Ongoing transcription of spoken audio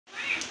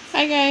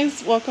Hi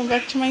guys, welcome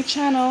back to my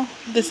channel.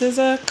 This is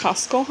a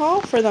Costco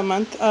haul for the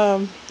month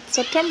of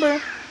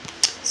September.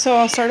 So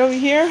I'll start over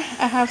here.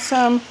 I have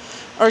some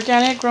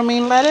organic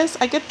romaine lettuce.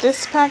 I get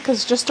this pack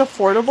because it's just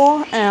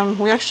affordable and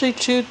we actually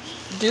do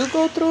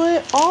go through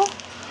it all.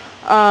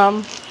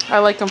 I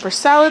like them for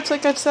salads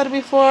like I've said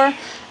before, and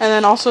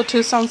then also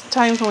too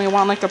sometimes when we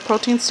want like a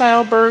protein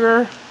style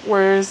burger,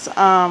 where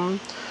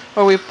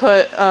we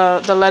put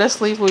the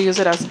lettuce leaf, we'll use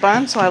it as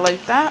bun, so I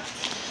like that.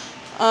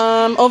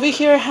 Over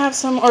here I have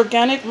some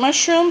organic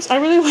mushrooms. I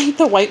really like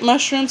the white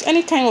mushrooms.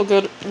 Any kind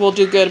will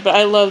do good, but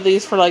I love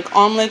these for like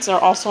omelets or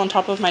also on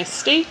top of my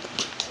steak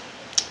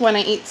when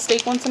I eat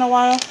steak once in a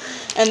while.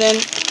 And then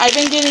I've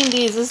been getting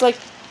these. This is like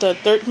the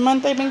third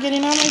month I've been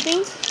getting them, I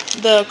think.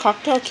 The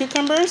cocktail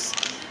cucumbers.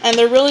 And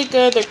they're really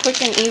good. They're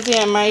quick and easy,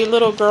 and my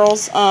little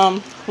girls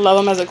love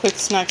them as a quick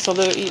snack. So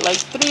they'll eat like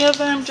 3 of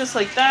them just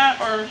like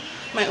that, or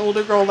my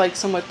older girl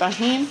likes them with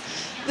tahini.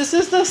 This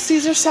is the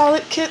Caesar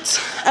salad kits.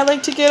 I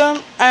like to get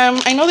them.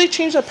 I know they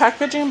changed the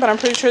packaging, but I'm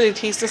pretty sure they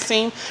taste the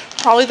same.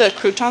 Probably the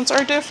croutons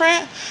are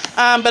different.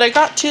 But I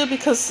got 2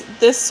 because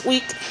this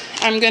week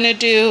I'm going to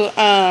do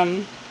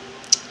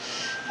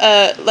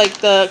like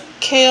the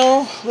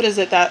kale, what is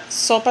it, that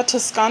sopa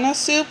toscana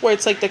soup, where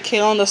it's like the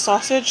kale and the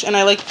sausage, and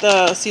I like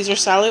the Caesar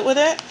salad with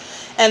it.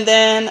 And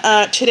then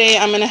today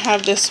I'm going to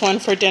have this one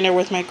for dinner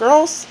with my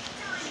girls.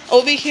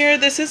 Over here,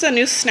 this is a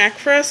new snack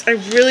for us. I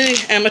really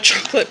am a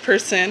chocolate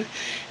person,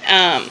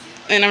 and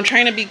I'm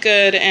trying to be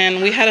good, and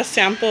we had a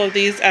sample of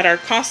these at our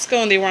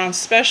Costco and they were on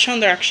special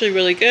and they're actually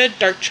really good.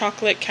 Dark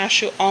chocolate,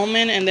 cashew,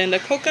 almond, and then the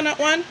coconut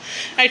one.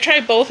 I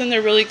tried both and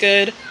they're really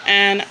good,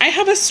 and I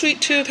have a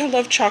sweet tooth. I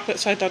love chocolate,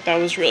 so I thought that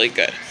was really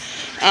good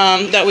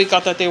that we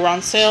got that they were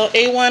on sale.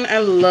 A1, I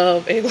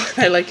love A1.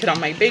 I like it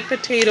on my baked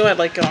potato. I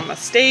like it on my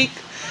steak.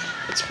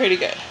 It's pretty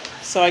good.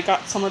 So I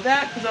got some of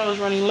that because I was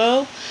running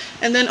low.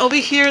 And then over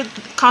here,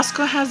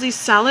 Costco has these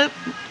salad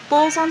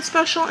bowls on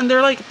special, and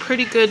they're like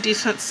pretty good,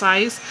 decent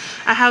size.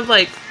 I have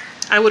like,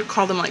 I would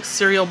call them like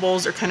cereal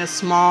bowls. They're kind of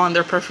small and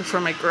they're perfect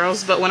for my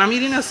girls. But when I'm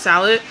eating a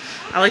salad,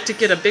 I like to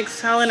get a big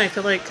salad. I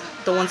feel like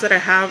the ones that I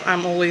have,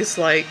 I'm always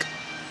like,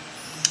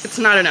 it's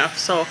not enough.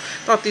 So I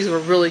thought these were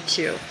really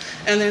cute.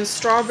 And then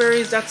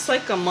strawberries, that's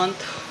like a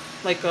month,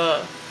 like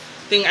a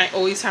thing I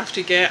always have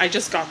to get. I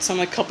just got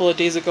some a couple of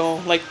days ago,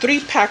 like 3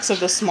 packs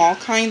of the small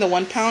kind, the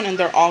 1 pound, and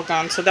they're all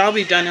gone. So that'll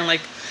be done in like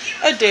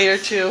a day or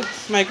 2.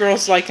 My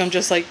girls like them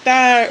just like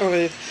that, or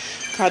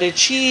with cottage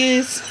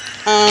cheese.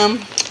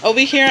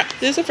 Over here,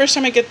 this is the first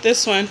time I get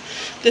this one.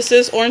 This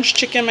is orange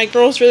chicken. My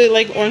girls really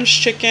like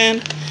orange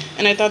chicken,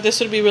 and I thought this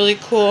would be really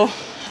cool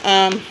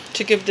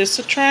to give this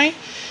a try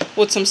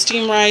with some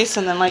steamed rice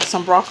and then like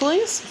some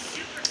broccolis.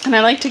 And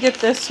I like to get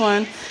this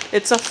one.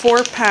 It's a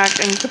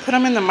 4-pack, and you can put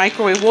them in the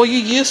microwave. Well, you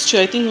used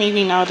to. I think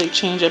maybe now they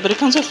change it, but it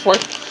comes with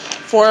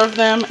four of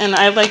them. And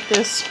I like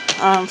this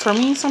for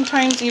me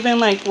sometimes, even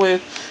like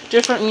with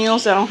different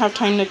meals that I don't have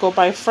time to go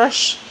buy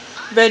fresh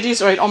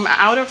veggies, or I'm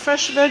out of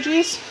fresh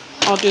veggies,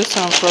 I'll do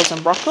some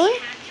frozen broccoli.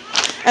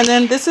 And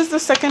then this is the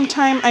second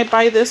time I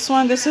buy this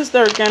one. This is the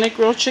organic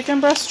grilled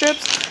chicken breast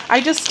strips. I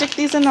just stick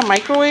these in the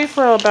microwave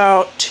for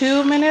about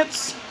 2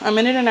 minutes, a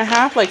minute and a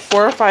half, like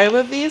 4 or 5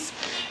 of these.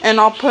 And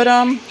I'll put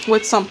them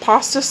with some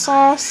pasta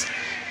sauce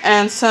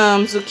and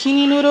some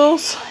zucchini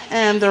noodles,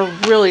 and they're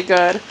really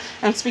good.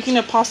 And speaking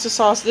of pasta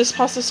sauce, this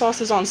pasta sauce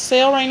is on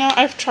sale right now.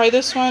 I've tried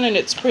this one and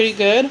it's pretty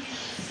good.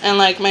 And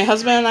like my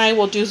husband and I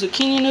will do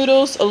zucchini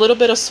noodles, a little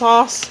bit of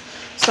sauce,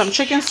 some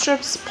chicken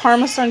strips,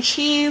 Parmesan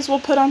cheese we'll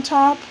put on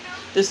top.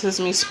 This is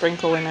me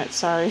sprinkling it,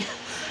 sorry.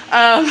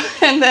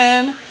 And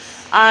then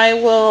I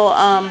will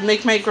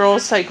make my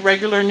girls like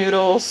regular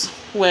noodles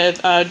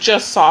with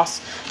just sauce,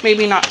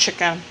 maybe not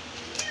chicken.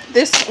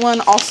 This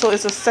one also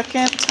is the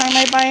second time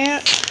I buy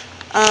it.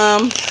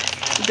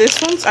 This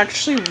one's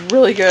actually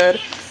really good.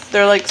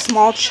 They're like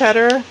small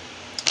cheddar,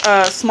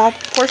 small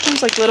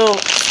portions, like little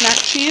snack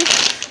cheese.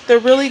 They're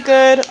really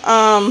good.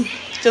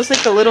 Just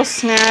like a little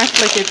snack,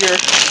 like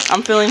if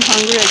I'm feeling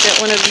hungry, I get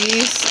one of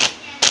these.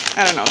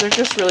 I don't know, they're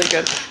just really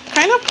good.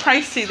 Kind of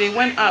pricey. They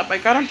went up. I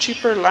got them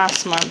cheaper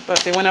last month, but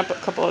they went up a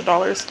couple of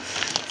dollars.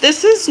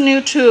 This is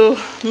new to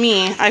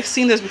me. I've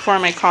seen this before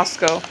in my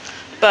Costco,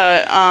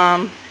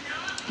 but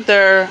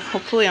they're,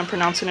 hopefully I'm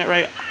pronouncing it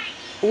right,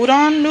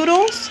 udon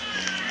noodles,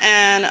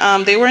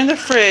 and they were in the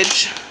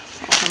fridge.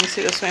 Let me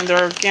see this way, and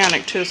they're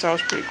organic too, so that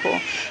was pretty cool.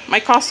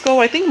 My Costco,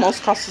 I think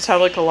most Costcos have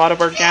like a lot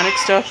of organic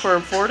stuff for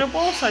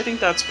affordable, so I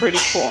think that's pretty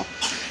cool.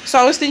 So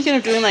I was thinking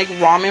of doing like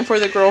ramen for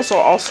the girls, or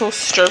also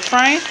stir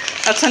fry.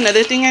 That's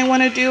another thing I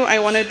want to do. I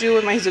want to do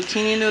with my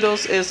zucchini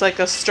noodles is like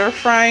a stir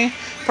fry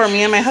for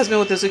me and my husband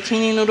with the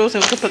zucchini noodles,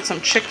 and we could put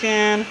some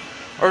chicken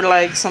or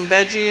like some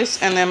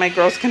veggies, and then my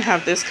girls can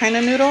have this kind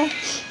of noodle.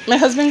 My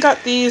husband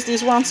got these.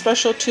 These were on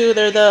special too.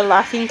 They're the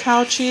Laughing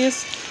Cow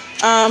cheese.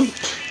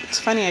 It's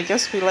funny, I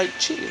guess we like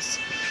cheese.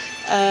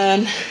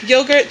 And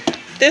yogurt.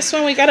 This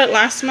one, we got it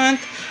last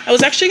month. I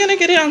was actually gonna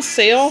get it on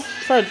sale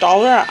for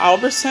 $1 at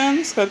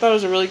Albertsons because I thought it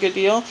was a really good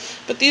deal.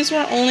 But these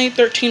were only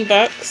 13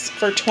 bucks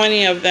for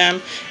 20 of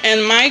them.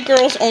 And my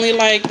girls only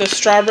like the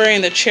strawberry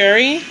and the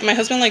cherry. My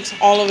husband likes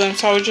all of them,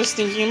 so I was just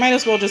thinking you might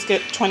as well just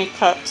get 20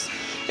 cups.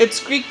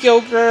 It's Greek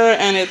yogurt,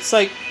 and it's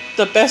like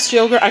the best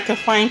yogurt I could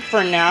find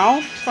for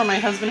now for my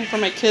husband and for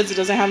my kids. It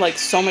doesn't have like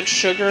so much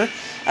sugar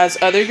as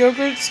other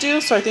yogurts do,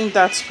 so I think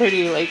that's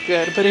pretty like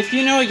good. But if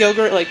you know a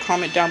yogurt, like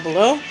comment down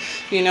below,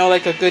 you know,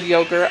 like a good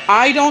yogurt.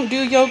 I don't do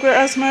yogurt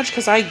as much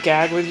because I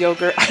gag with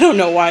yogurt. I don't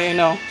know why. I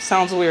know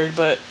sounds weird,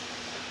 but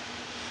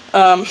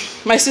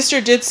my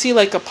sister did see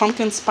like a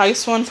pumpkin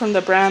spice one from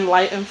the brand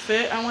Light and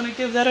Fit. I want to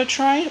give that a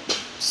try.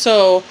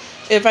 So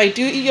if I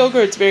do eat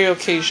yogurt, it's very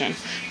occasion.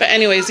 But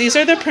anyways, these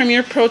are the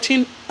Premier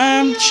Protein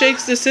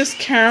shakes. This is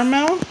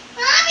caramel. Mommy,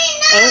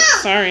 no! Oh,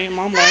 sorry,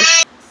 mom lied.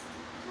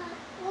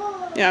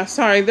 Yeah,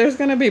 sorry, there's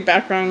gonna be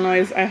background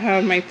noise. I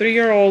have my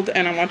 3-year-old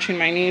and I'm watching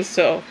my niece,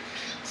 so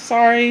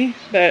sorry,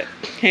 but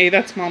hey,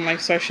 that's mom life,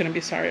 so I shouldn't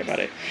be sorry about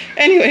it.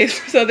 Anyways,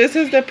 so this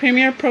is the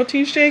Premier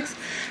Protein shakes.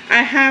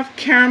 I have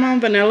caramel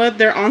and vanilla.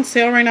 They're on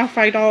sale right now,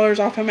 $5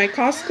 off at my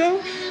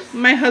Costco.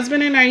 My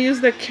husband and I use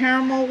the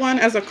caramel one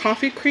as a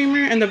coffee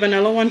creamer and the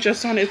vanilla one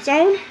just on its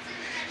own.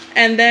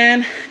 And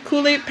then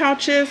Kool-Aid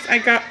pouches, I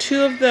got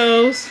 2 of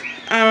those.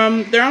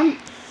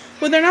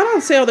 Well, they're not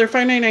on sale, they're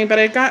 $5.99, but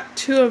I got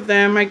 2 of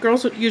them. My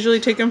girls would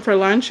usually take them for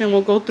lunch and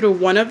we'll go through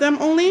one of them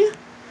only.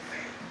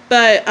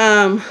 But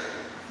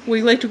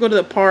we like to go to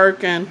the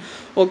park and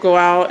we'll go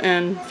out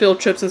and field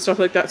trips and stuff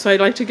like that. So I'd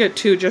like to get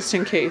 2 just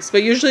in case,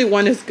 but usually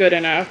 1 is good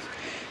enough.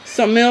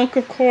 Some milk,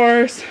 of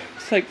course,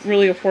 it's like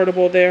really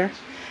affordable there.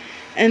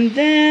 And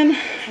then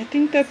I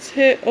think that's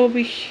it over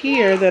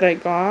here that I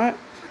got.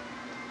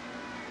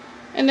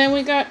 And then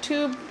we got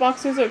 2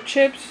 boxes of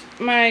chips.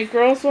 My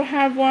girls will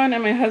have one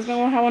and my husband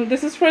will have one.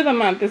 This is for the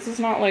month. This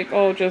is not like,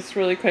 oh, just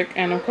really quick.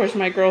 And of course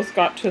my girls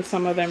got to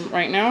some of them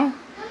right now.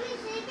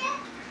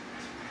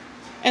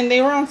 And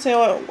they were on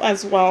sale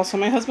as well. So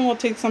my husband will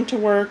take some to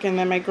work and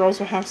then my girls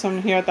will have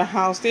some here at the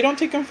house. They don't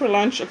take them for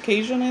lunch.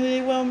 Occasionally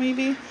they will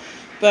maybe.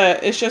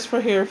 But it's just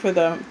for here for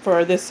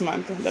this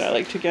month that I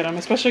like to get them,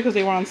 especially because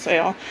they were on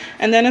sale.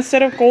 And then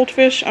instead of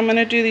goldfish, I'm going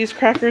to do these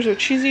crackers with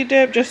cheesy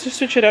dip just to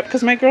switch it up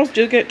because my girls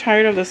do get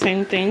tired of the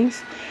same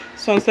things.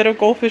 So instead of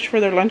goldfish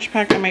for their lunch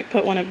pack, I might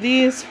put one of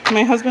these.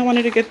 My husband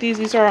wanted to get these.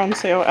 These are on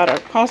sale at our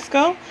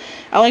Costco.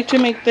 I like to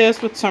make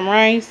this with some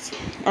rice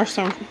or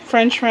some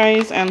French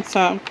fries and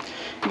some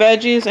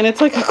veggies. And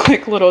it's like a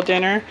quick little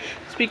dinner.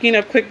 Speaking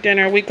of quick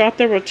dinner, we got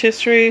the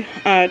rotisserie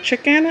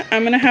chicken.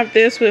 I'm going to have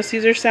this with a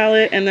Caesar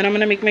salad, and then I'm going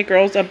to make my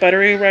girls a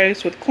buttery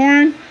rice with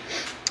corn.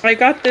 I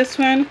got this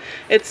one.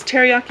 It's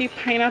teriyaki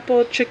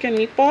pineapple chicken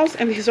meatballs,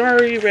 and these are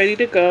already ready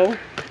to go.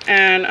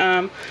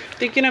 And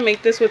thinking to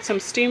make this with some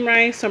steamed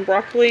rice, some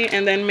broccoli,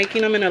 and then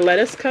making them in a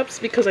lettuce cups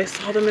because I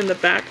saw them in the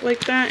back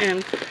like that,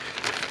 and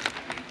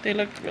they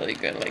looked really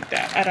good like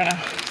that. I don't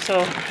know. So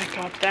I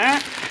got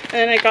that.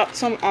 And I got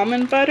some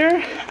almond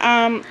butter.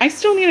 I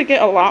still need to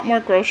get a lot more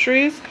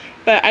groceries,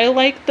 but I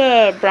like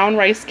the brown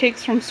rice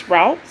cakes from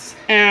Sprouts,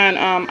 and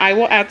I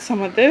will add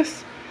some of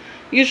this.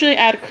 Usually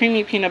add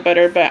creamy peanut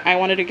butter, but I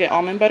wanted to get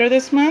almond butter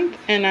this month,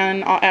 and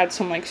then I'll add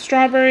some like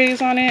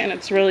strawberries on it, and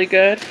it's really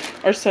good.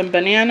 Or some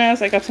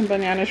bananas. I got some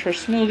bananas for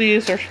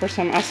smoothies or for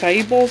some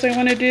acai bowls I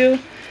want to do.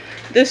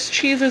 This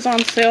cheese is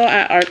on sale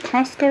at our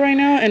Costco right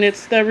now, and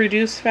it's the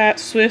reduced fat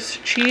Swiss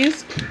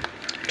cheese.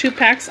 2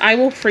 packs. I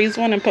will freeze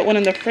one and put one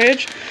in the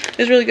fridge.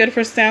 It's really good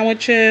for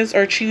sandwiches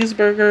or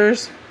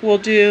cheeseburgers will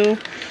do,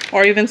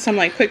 or even some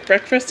like quick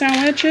breakfast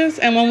sandwiches.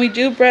 And when we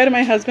do bread,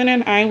 my husband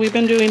and I, we've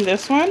been doing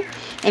this one,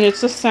 and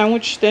it's a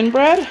sandwich thin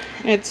bread.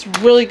 It's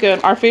really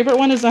good. Our favorite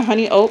one is a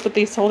honey oat, but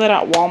they sold it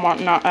at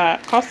Walmart, not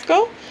at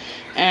Costco.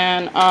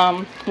 And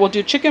we'll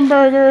do chicken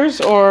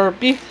burgers or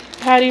beef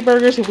patty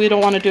burgers if we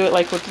don't want to do it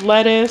like with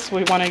lettuce.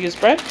 We want to use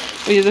bread.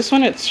 We use this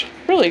one. It's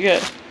really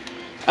good.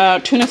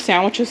 Tuna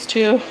sandwiches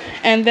too.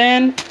 And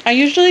then I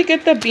usually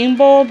get the bean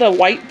bowl, the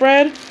white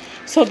bread.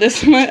 So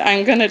this one,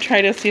 I'm going to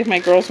try to see if my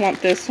girls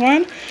want this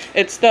one.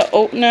 It's the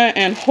oat nut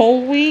and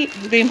whole wheat.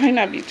 They might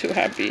not be too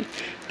happy,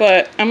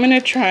 but I'm going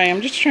to try.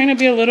 I'm just trying to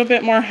be a little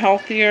bit more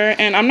healthier,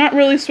 and I'm not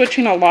really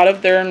switching a lot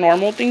of their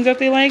normal things that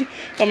they like.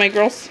 But my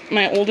girls,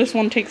 my oldest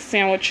one takes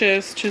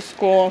sandwiches to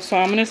school, so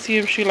I'm going to see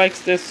if she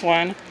likes this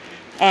one.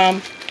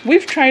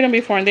 We've tried them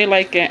before and they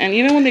like it. And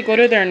even when they go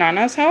to their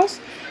Nana's house,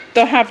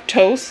 they'll have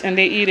toast and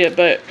they eat it,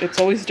 but it's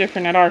always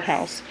different at our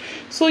house.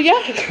 So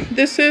yeah,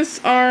 this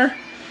is our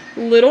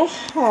little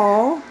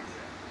haul.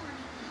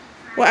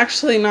 Well,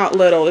 actually not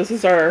little. This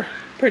is our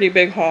pretty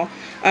big haul.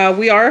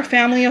 We are a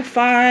family of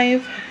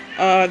 5.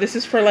 This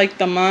is for like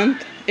the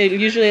month. It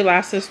usually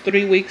lasts us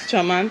 3 weeks to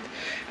a month.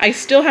 I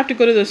still have to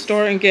go to the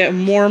store and get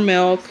more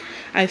milk.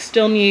 I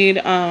still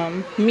need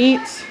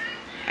meats.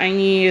 I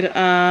need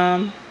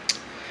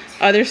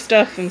other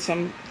stuff and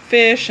some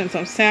fish and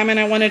some salmon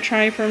I want to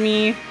try for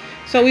me.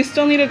 So we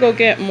still need to go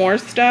get more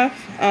stuff.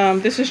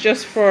 This is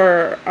just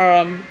for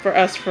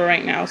us for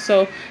right now.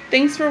 So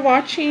thanks for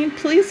watching.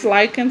 Please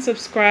like and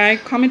subscribe.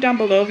 Comment down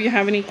below if you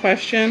have any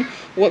question,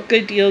 what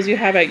good deals you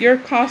have at your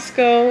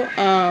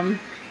Costco.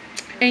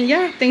 And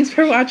yeah, thanks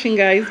for watching,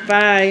 guys.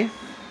 Bye.